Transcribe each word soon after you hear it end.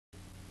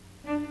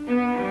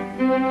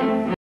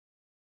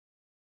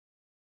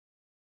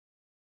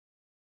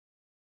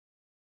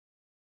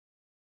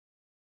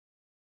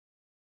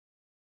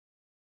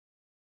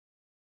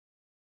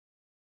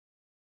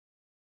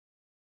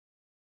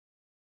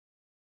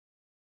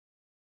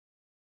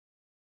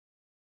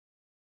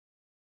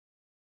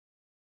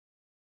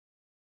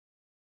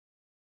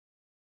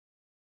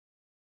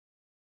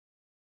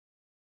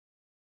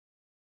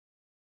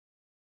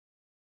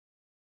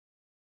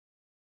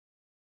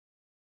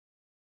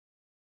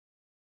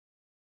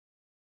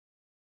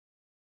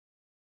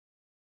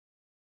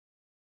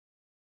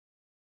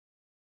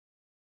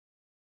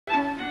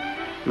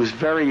It was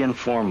very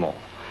informal,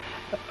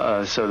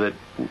 so that,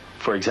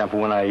 for example,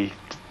 when I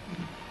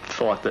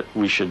thought that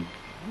we should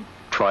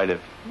try to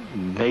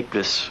make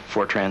this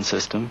Fortran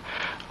system,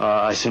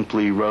 I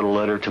simply wrote a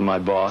letter to my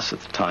boss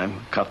at the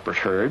time, Cuthbert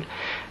Hurd,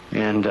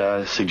 and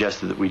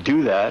suggested that we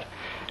do that,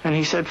 and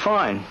he said,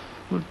 fine,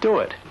 we'll do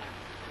it.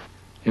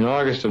 In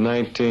August of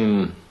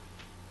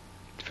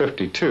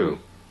 1952,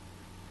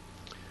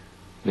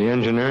 the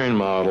engineering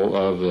model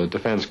of the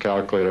defense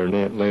calculator,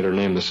 later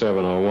named the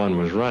 701,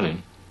 was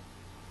running.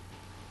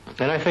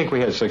 And I think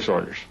we had 6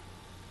 orders.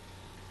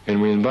 And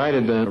we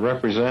invited the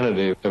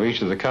representative of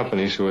each of the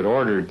companies who had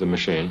ordered the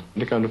machine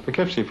to come to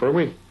Poughkeepsie for a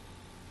week.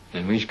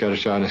 And we each got a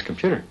shot on his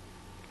computer.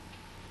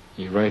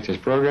 You write this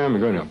program, you're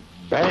going to,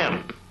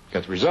 bam,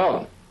 got the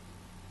result.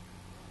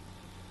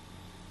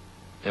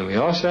 And we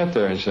all sat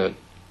there and said,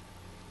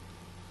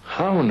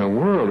 how in the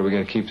world are we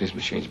going to keep these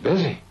machines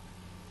busy?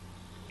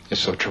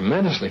 It's so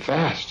tremendously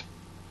fast.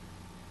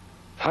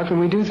 How can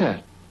we do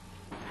that?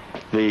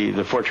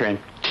 The Fortran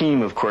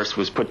team, of course,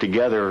 was put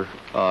together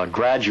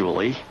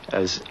gradually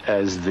as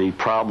the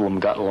problem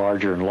got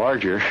larger and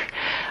larger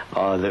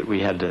that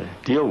we had to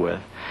deal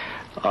with.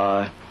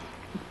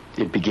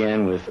 It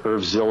began with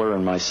Irv Ziller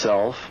and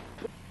myself.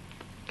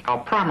 Our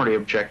primary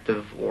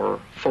objective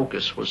or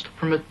focus was to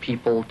permit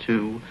people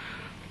to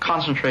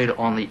concentrate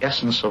on the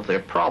essence of their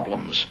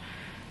problems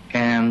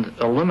and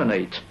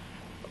eliminate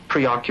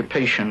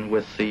preoccupation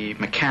with the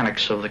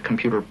mechanics of the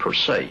computer per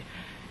se.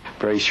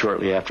 Very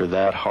shortly after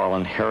that,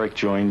 Harlan Herrick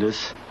joined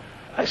us.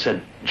 I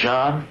said,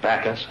 John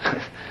Backus,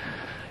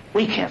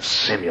 we can't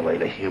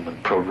simulate a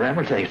human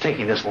programmer.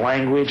 Taking this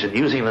language and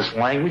using this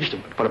language to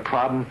put a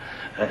problem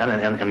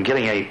and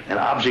getting an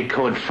object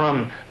code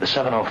from the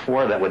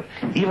 704 that would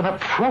even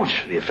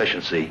approach the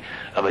efficiency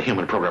of a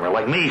human programmer.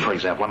 Like me, for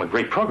example, I'm a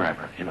great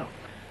programmer, you know.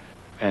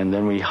 And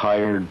then we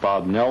hired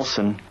Bob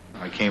Nelson.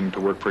 I came to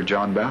work for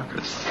John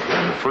Backus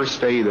on the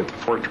first day that the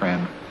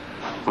Fortran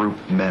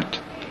group met.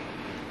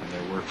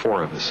 There were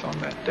 4 of us on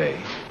that day.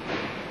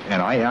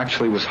 And I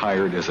actually was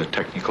hired as a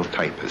technical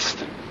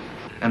typist.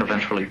 And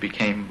eventually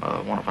became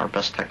one of our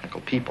best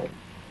technical people.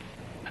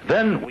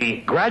 Then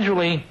we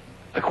gradually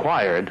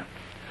acquired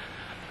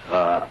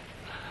some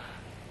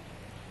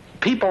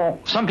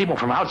people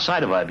from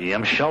outside of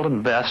IBM,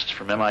 Sheldon Best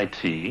from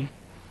MIT.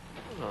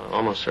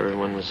 Almost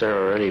everyone was there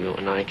already, but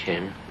when I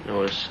came, it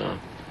was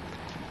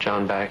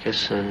John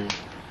Backus and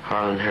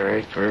Harlan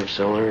Herrick, Irv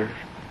Ziller,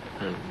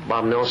 and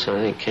Bob Nelson,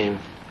 I think, came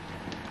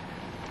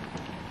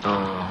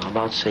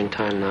about the same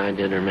time that I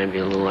did, or maybe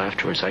a little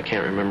afterwards. I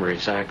can't remember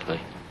exactly.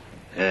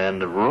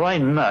 And Roy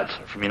Nutt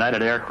from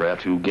United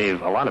Aircraft, who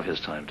gave a lot of his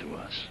time to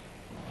us.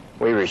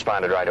 We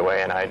responded right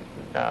away, and I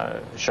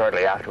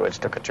shortly afterwards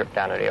took a trip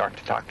down to New York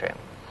to talk to him.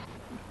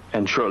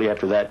 And shortly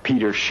after that,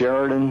 Peter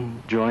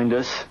Sheridan joined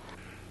us.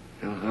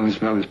 I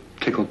was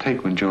tickled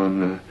pink when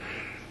John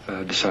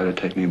decided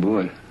to take me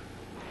aboard.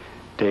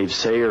 Dave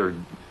Sayer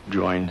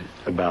joined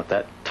about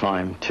that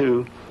time,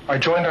 too. I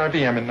joined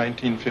IBM in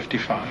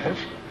 1955,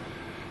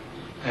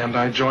 and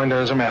I joined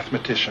as a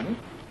mathematician.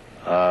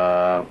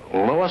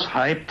 Lois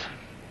Heipt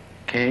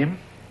came.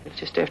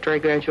 Just after I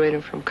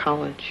graduated from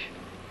college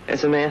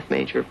as a math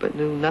major, but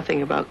knew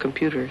nothing about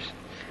computers,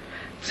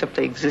 except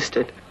they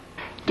existed.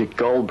 Dick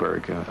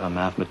Goldberg, a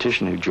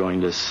mathematician who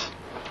joined us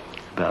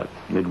about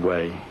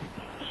midway.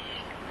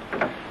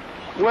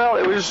 Well,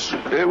 it was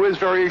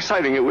very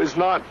exciting. It was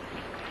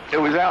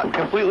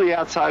completely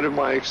outside of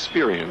my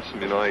experience. I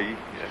mean, I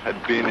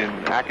had been in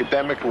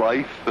academic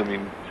life,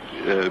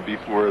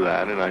 before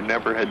that, and I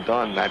never had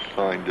done that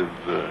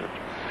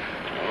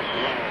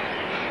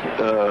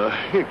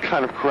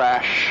kind of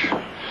crash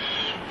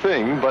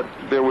thing, but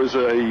there was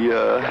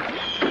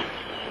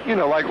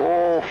like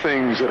all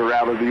things that are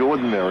out of the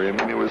ordinary. I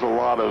mean, there was a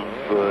lot of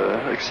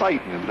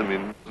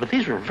excitement. But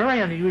these were very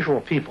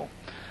unusual people.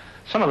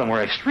 Some of them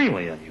were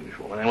extremely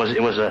unusual, and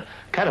it was a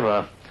kind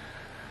of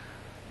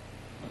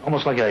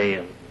almost like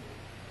a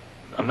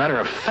matter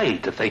of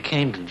fate that they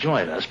came to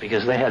join us,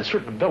 because they had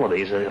certain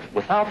abilities that if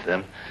without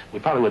them, we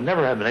probably would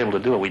never have been able to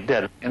do what we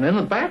did. And in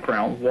the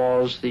background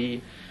was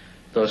the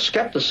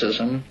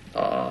skepticism,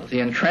 the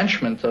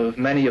entrenchment of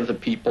many of the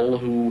people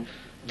who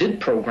did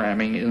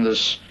programming in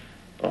this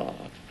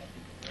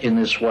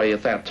way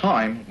at that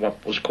time,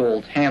 what was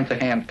called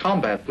hand-to-hand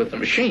combat with the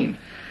machine.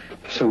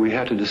 So we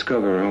had to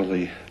discover all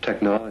the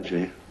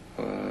technology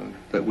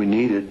that we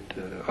needed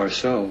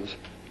ourselves.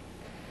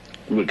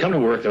 we'd come to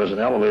work. There was an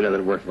elevator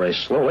that worked very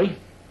slowly,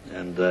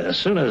 and as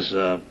soon as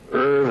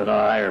Irv and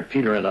I, or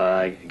Peter and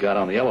I, got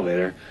on the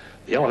elevator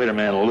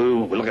man,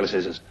 Lou, would look at us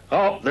and says,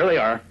 "Oh, there they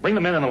are. Bring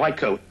the men in the white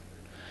coat."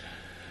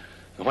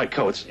 The white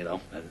coats,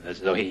 as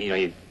though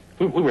we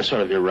were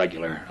sort of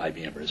irregular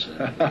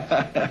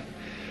IBMers.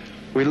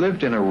 We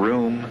lived in a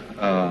room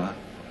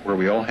where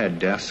we all had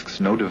desks,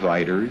 no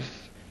dividers.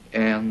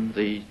 And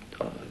the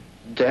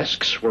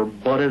desks were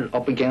butted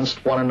up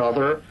against one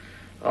another.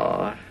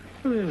 It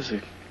was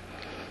a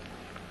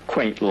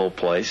quaint little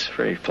place,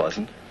 very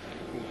pleasant.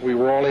 We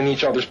were all in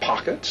each other's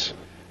pockets.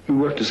 We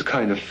worked as a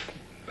kind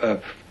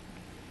of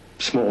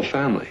small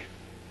family.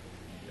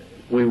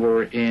 We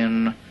were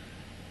in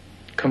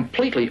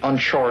completely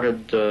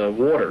uncharted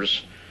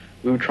waters.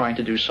 We were trying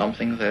to do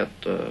something that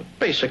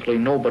basically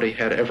nobody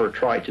had ever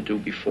tried to do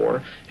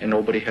before, and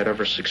nobody had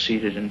ever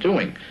succeeded in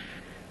doing.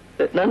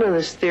 That none of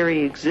this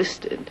theory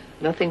existed.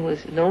 Nothing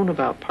was known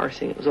about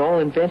parsing. It was all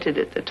invented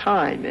at the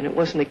time, and it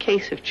wasn't a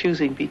case of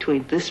choosing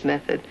between this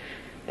method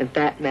and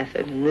that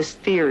method, and this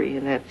theory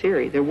and that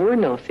theory. There were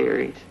no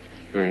theories.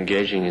 You were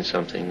engaging in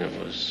something that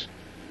was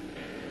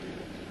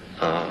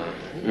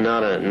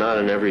not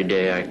an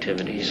everyday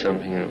activity,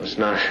 something that was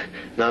not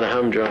a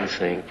humdrum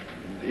thing.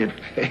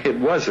 It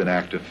was an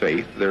act of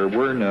faith. There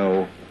were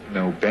no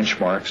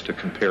benchmarks to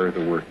compare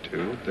the work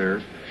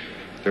to.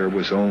 There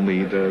was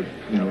only the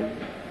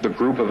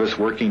group of us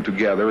working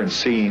together and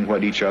seeing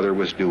what each other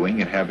was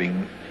doing and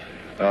having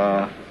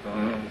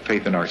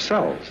faith in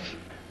ourselves.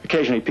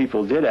 Occasionally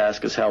people did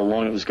ask us how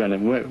long it was going to,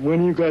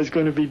 when are you guys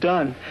going to be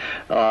done?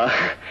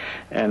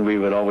 And we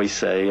would always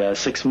say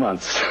 6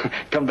 months.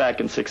 Come back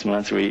in 6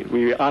 months.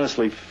 We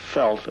honestly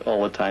felt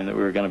all the time that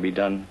we were going to be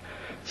done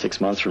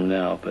 6 months from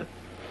now, but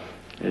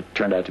it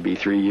turned out to be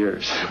 3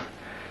 years.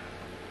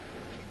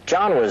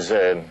 John was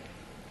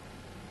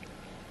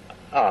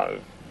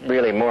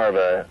really more of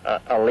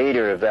a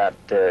leader of that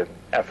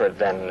effort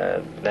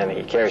than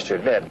he cares to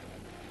admit.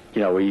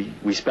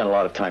 We spent a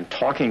lot of time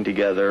talking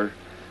together,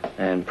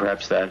 and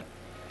perhaps that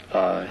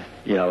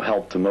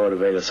helped to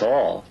motivate us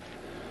all.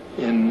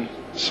 In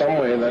some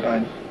way that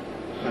I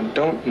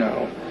don't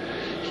know,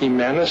 he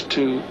managed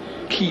to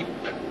keep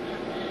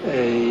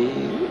a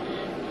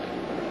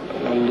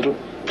little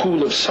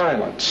pool of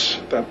silence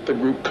that the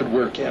group could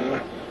work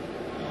in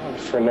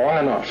for long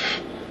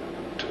enough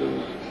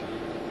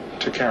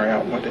to carry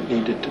out what it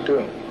needed to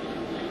do.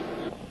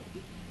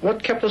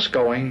 What kept us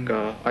going,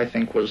 I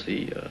think, was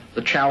the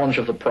challenge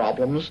of the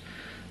problems,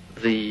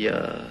 the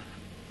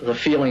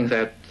feeling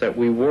that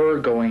we were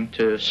going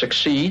to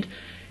succeed,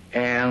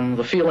 and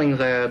the feeling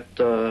that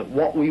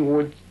what we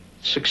would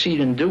succeed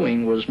in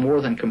doing was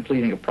more than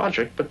completing a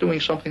project, but doing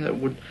something that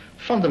would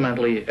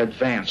fundamentally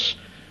advance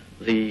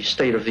the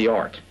state of the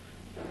art.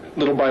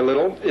 Little by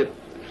little, it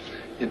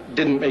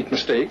didn't make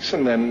mistakes,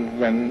 and then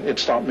when it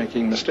stopped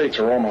making mistakes,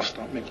 or almost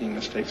stopped making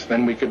mistakes,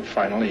 then we could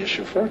finally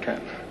issue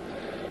Fortran.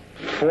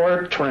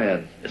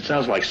 Fortran. It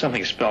sounds like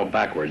something spelled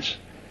backwards.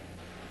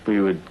 We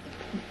would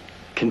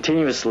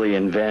continuously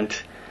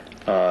invent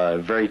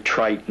very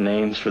trite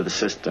names for the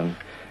system,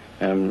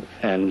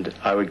 and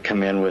I would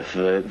come in with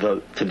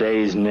the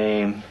today's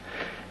name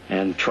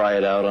and try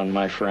it out on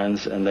my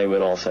friends, and they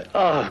would all say,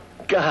 "Oh,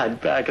 God,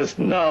 Bacchus,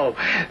 no,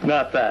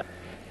 not that."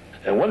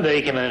 And one day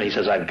he came in and he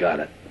says, "I've got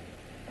it.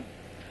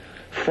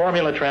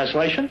 Formula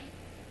translation?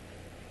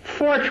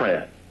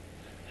 Fortran."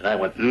 And I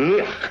went,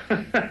 ugh.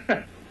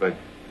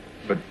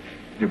 But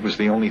it was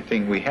the only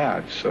thing we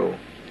had, so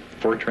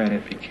Fortran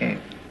it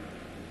became.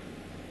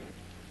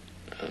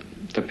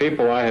 The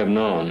people I have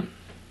known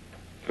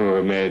who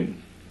have made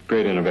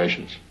great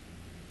innovations,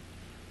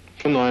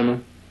 from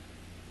Neumann,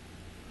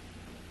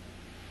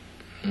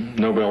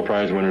 Nobel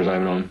Prize winners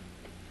I've known,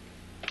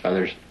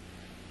 others,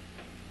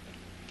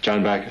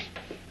 John Bacchus,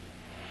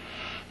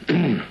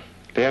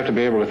 they have to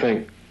be able to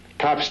think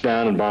tops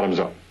down and bottoms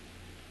up.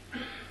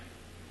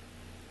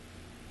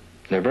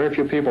 There are very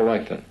few people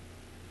like that.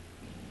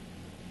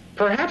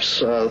 Perhaps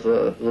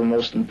the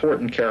most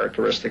important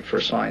characteristic for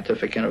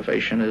scientific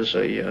innovation is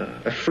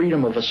a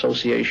freedom of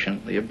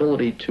association, the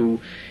ability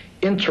to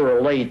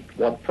interrelate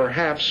what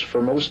perhaps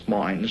for most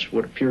minds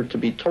would appear to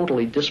be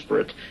totally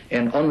disparate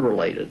and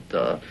unrelated,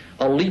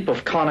 a leap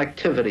of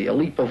connectivity, a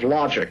leap of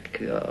logic.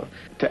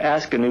 To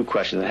ask a new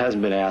question that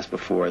hasn't been asked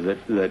before,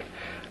 that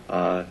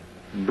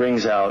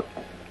brings out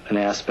an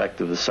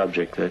aspect of the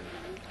subject that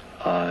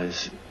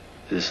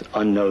is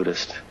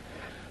unnoticed.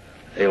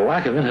 A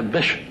lack of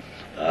inhibition,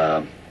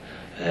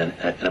 an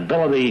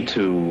ability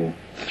to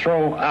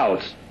throw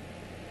out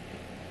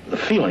the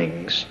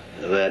feelings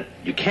that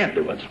you can't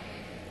do it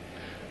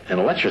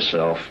and let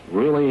yourself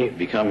really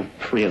become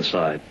free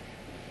inside.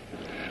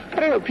 I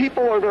don't know,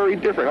 people are very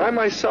different. I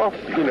myself,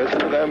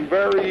 am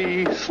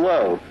very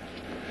slow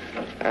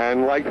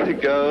and like to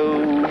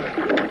go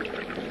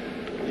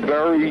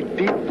very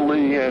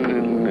deeply and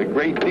in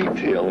great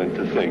detail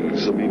into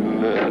things.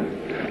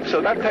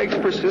 So that takes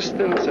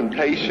persistence and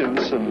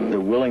patience and the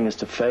willingness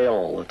to fail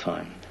all the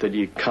time. That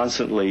you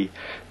constantly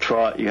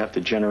you have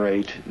to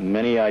generate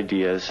many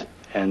ideas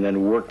and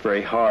then work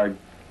very hard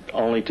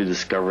only to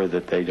discover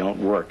that they don't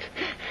work.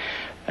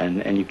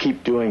 And you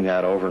keep doing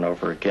that over and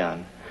over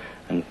again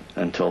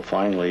until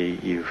finally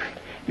you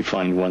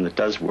find one that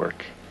does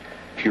work.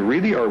 If you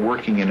really are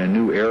working in a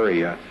new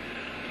area,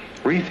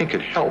 where do you think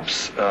it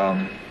helps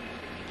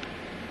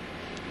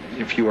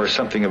if you are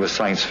something of a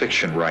science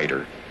fiction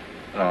writer?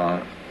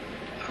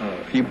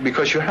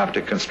 Because you have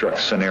to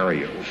construct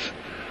scenarios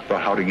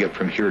about how to get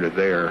from here to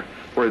there,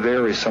 where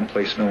there is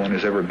someplace no one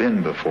has ever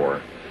been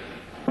before.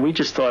 We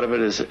just thought of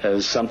it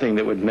as something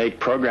that would make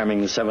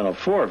programming the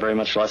 704 very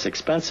much less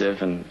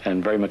expensive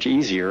and very much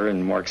easier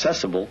and more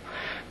accessible,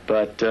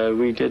 but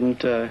we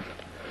didn't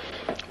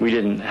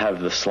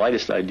have the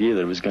slightest idea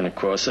that it was going to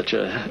cause such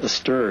a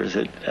stir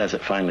as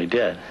it finally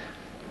did.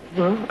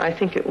 Well, I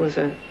think it was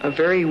a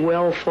very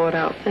well thought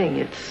out thing.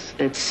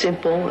 It's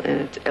simple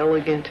and it's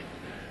elegant.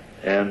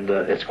 And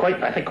it's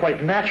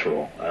quite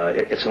natural.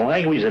 It's a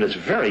language that is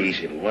very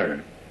easy to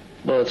learn.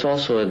 Well, it's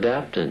also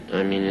adapted.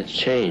 I mean, it's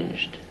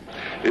changed.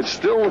 It's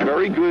still a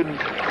very good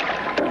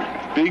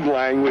big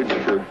language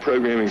for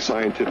programming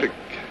scientific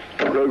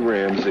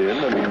programs in.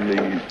 I mean,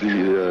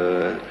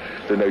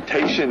 the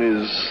notation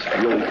is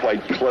really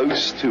quite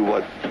close to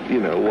what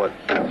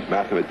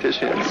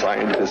mathematicians and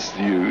scientists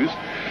use.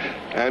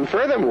 And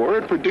furthermore,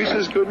 it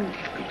produces good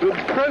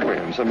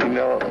programs. I mean,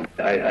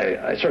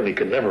 I certainly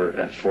could never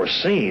have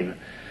foreseen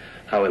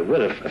how it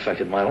would have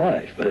affected my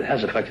life, but it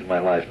has affected my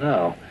life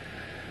now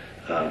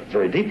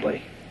very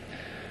deeply.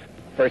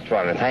 First of all,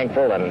 I'm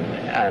thankful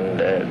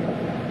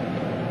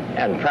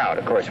and proud.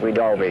 Of course, we'd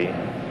all be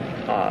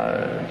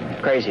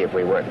crazy if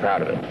we weren't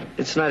proud of it.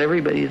 It's not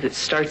everybody that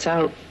starts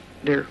out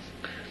their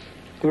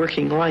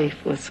working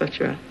life with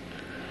such a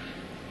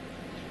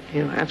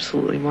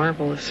absolutely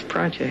marvelous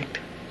project.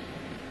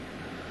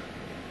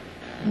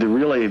 The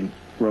really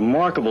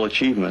remarkable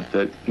achievement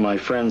that my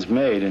friends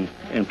made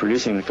in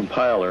producing the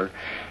compiler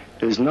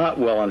is not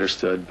well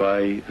understood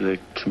by the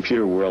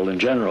computer world in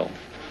general.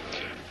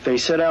 They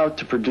set out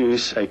to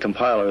produce a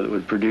compiler that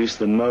would produce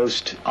the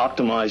most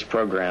optimized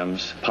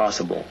programs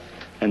possible.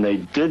 And they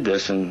did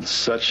this in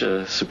such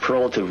a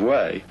superlative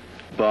way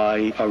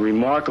by a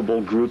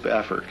remarkable group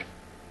effort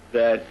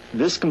that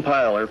this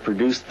compiler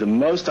produced the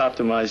most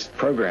optimized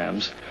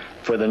programs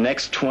for the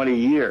next 20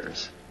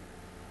 years.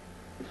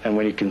 And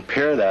when you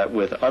compare that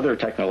with other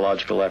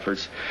technological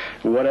efforts,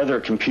 what other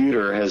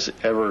computer has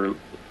ever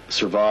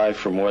survived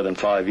for more than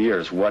 5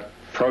 years? What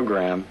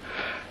program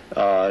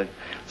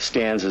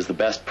stands as the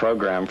best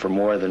program for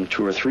more than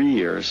 2 or 3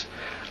 years?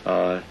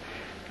 One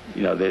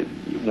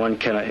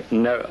can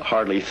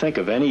hardly think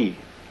of any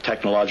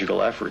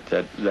technological effort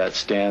that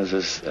stands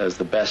as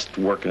the best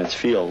work in its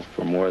field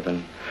for more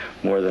than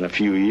a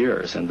few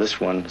years, and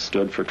this one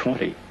stood for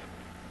 20.